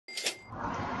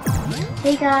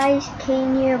Hey guys,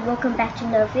 Kane here, welcome back to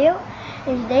another video.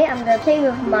 And today I'm gonna play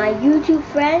with my YouTube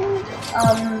friend,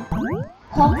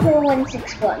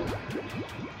 Popper161.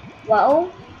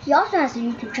 Well, he also has a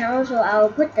YouTube channel, so I'll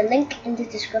put the link in the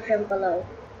description below.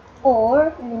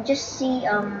 Or you can just see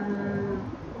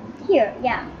here,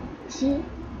 yeah. See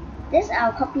this?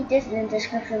 I'll copy this in the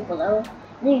description below.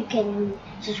 Then you can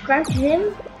subscribe to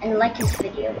him and like his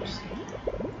videos.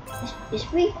 It's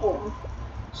pretty cool.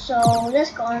 So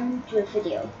let's go on to the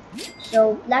video.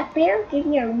 So Black Bear gave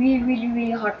me a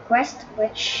really hard quest,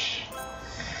 which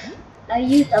I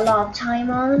used a lot of time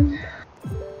on.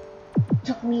 It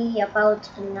took me about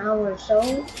an hour or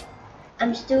so.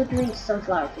 I'm still doing the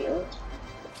sunflower field.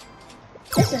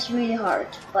 This is really hard,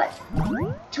 but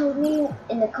tell me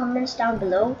in the comments down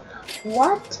below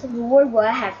what reward will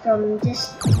I have from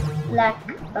this black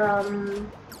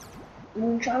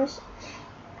moon charms.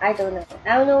 I don't know.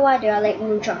 I don't know why they are like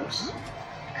moon charms.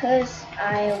 Cause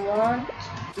I want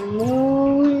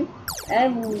moon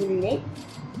amulet.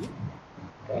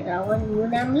 Cause I want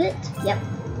moon amulet. Yep.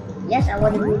 Yes, I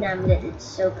want a moon amulet. It's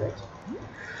so good.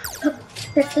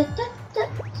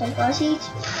 Sunflower seeds.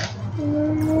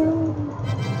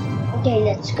 Okay,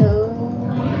 let's go.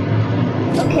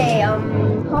 Okay,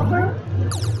 Popper.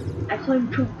 I call him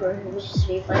Pooper, which is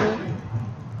really funny.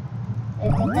 May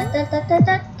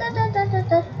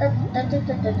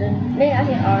I ask,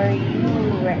 are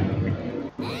you wrecked?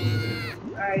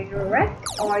 Are you wrecked?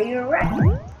 Are you wrecked?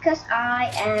 Cause I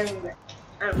am wrecked.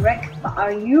 I'm wrecked, but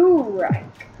are you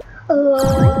wrecked?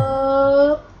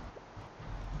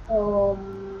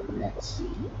 Let's see.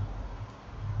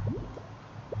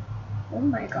 Oh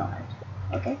my god.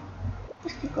 Okay,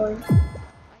 let's keep going.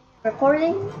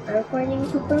 Recording? I'm recording,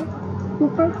 Cooper.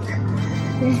 Cooper.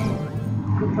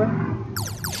 Cooper.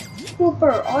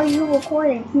 Cooper, are you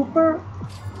recording? Cooper?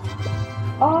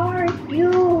 Are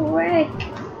you wrecked?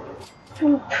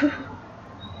 Cooper.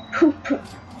 Cooper.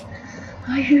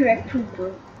 Are you wrecked,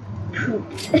 Cooper? Poop.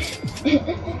 I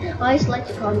always like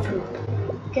to call him Poop.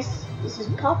 Guess this is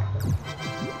Pop.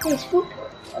 Hey, it's Poop.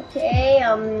 Okay,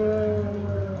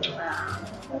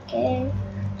 okay.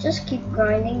 Just keep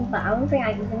grinding, but I don't think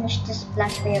I can finish this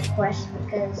Black Bear quest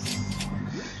because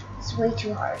it's way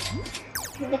too hard.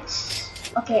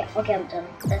 Okay, I'm done.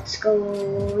 Let's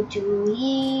go to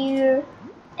here,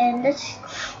 and it's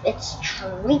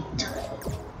treat time.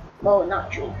 Well,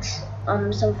 not treats.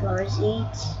 Sunflower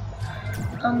seeds.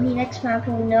 The next map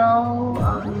will know.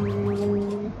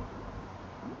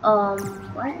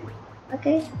 What?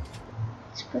 Okay.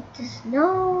 Let's put this.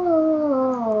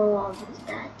 No, what's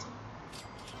that?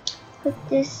 Put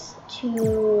this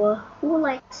to who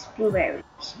likes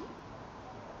blueberries?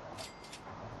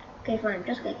 Okay, fine, I'm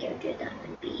just gonna get rid of that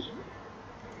and be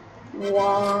 1.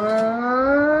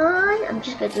 I'm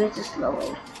just gonna do it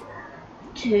slowly.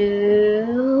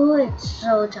 2. It's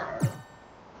so tired.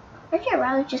 Actually, I'd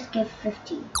rather just give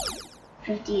 50.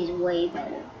 50 is way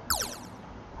better.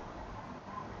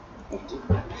 50.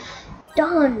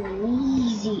 Done.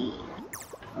 Easy.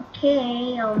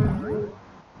 Okay.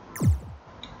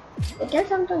 I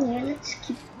guess I'm done here. Let's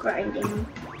keep grinding.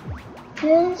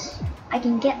 Cause I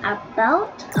can get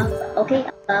about 20,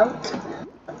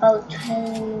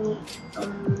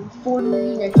 4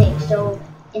 million a day. So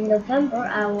in November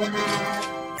I will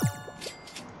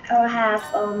have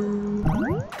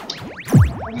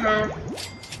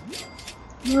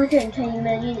 120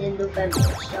 million in November.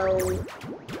 So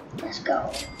let's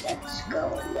go.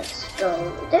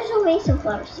 There's always some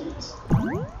flower seeds.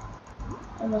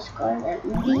 I must go at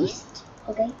least,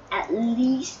 okay, at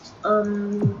least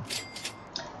 20.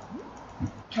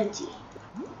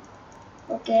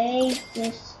 Okay,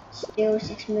 there's still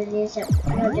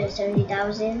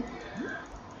 6,370,000,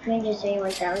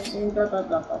 371,000, blah blah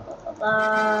blah blah blah blah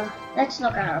blah. Let's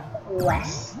look at our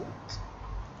west.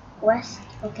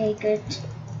 Okay, good.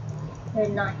 We're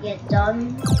not yet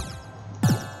done.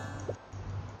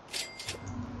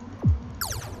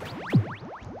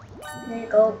 There you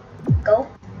go. Go.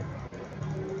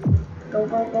 Boom.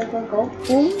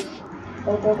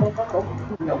 Go.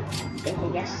 Nope. Okay,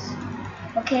 yes.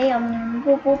 Okay, I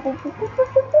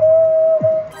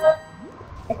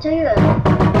tell you,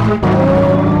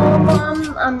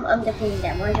 I'm defeating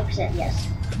them 100%. Yes.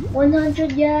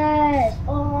 100. Yes.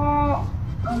 Oh,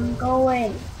 I'm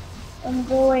going.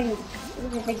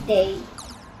 It's a big day.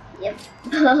 Yep.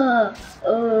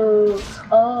 Oh.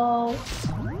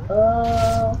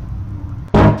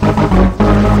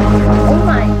 Oh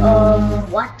my,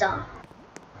 what the?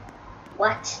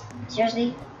 What?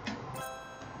 Seriously?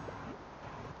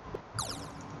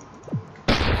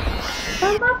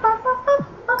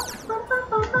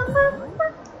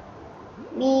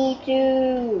 Me. me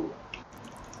too.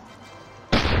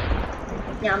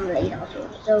 Yeah, I'm late also,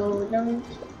 so don't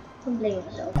blame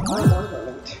yourself. I'm also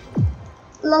late.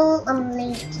 Lol, I'm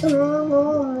late.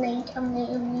 Oh, I'm late. I'm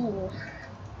late.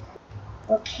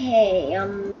 Okay,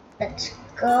 let's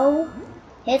go.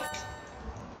 Hit.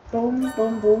 Boom,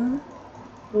 boom, boom.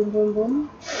 Boom, boom, boom.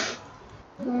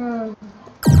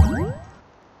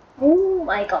 Oh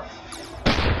my god.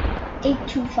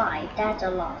 825, that's a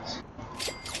lot.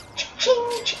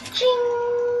 Ching, ching,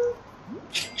 ching.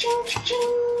 Ching, ching,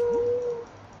 ching.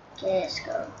 Okay, let's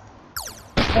go.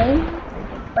 Boom,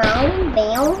 boom,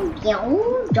 boom,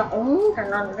 boom, dong,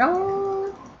 dong, dong.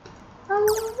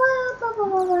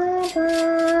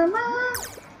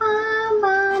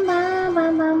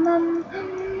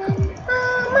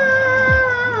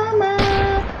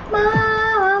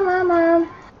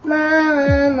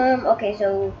 Okay, so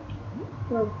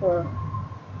group for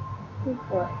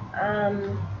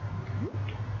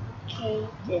okay,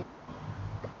 this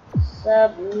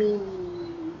sub me.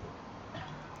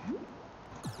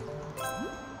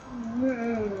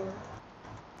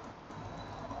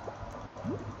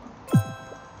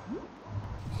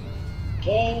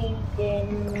 Okay, then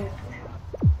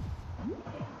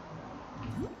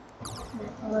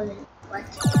what?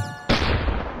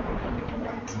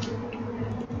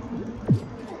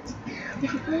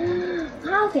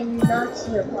 How can you not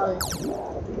see your policy?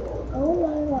 Oh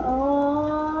my god!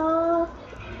 Oh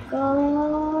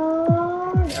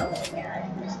god! Oh yeah, I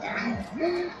missed that.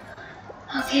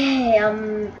 Okay, I'm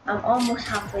almost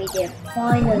halfway there.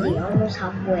 Finally, almost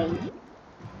halfway.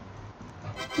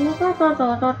 I'm so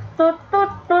tired.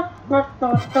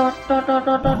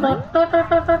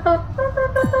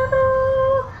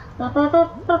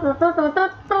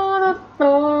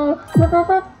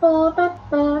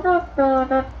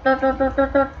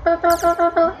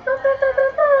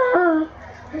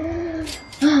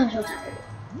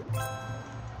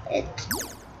 It's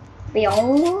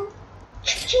beyond.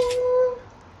 Ching.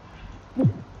 Book,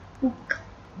 book,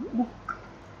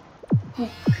 book,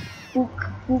 book,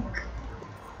 book,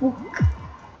 book.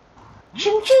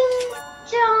 Ching ching.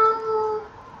 Ciao.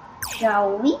 Shall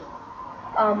we?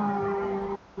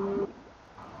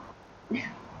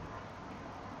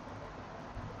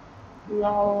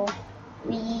 No,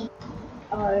 we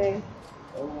are.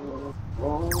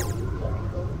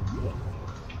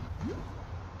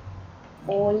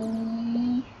 Boy.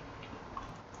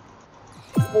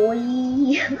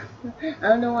 I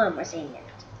don't know why I'm saying it.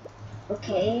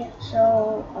 Okay,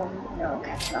 so no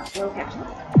caps lock, no caps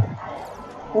lock.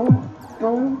 Boom,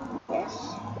 boom,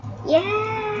 yes, yeah.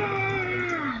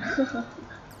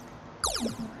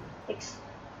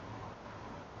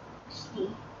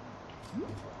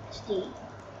 Stay.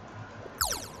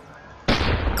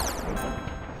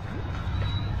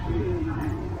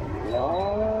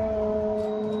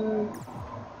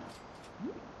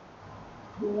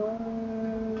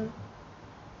 Long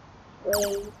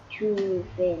way to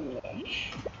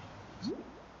finish.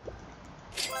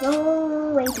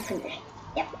 Long way to finish.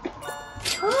 Yep.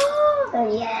 Oh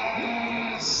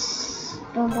yes.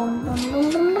 Boom, boom, boom,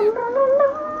 boom, boom, boom, boom,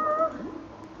 boom.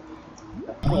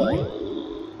 Okay.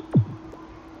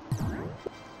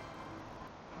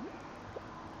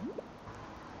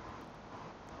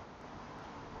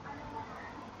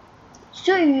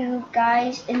 So you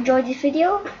guys enjoyed this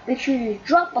video, make sure you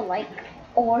drop a like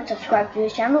or subscribe to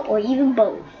this channel or even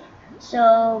both.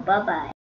 So bye bye.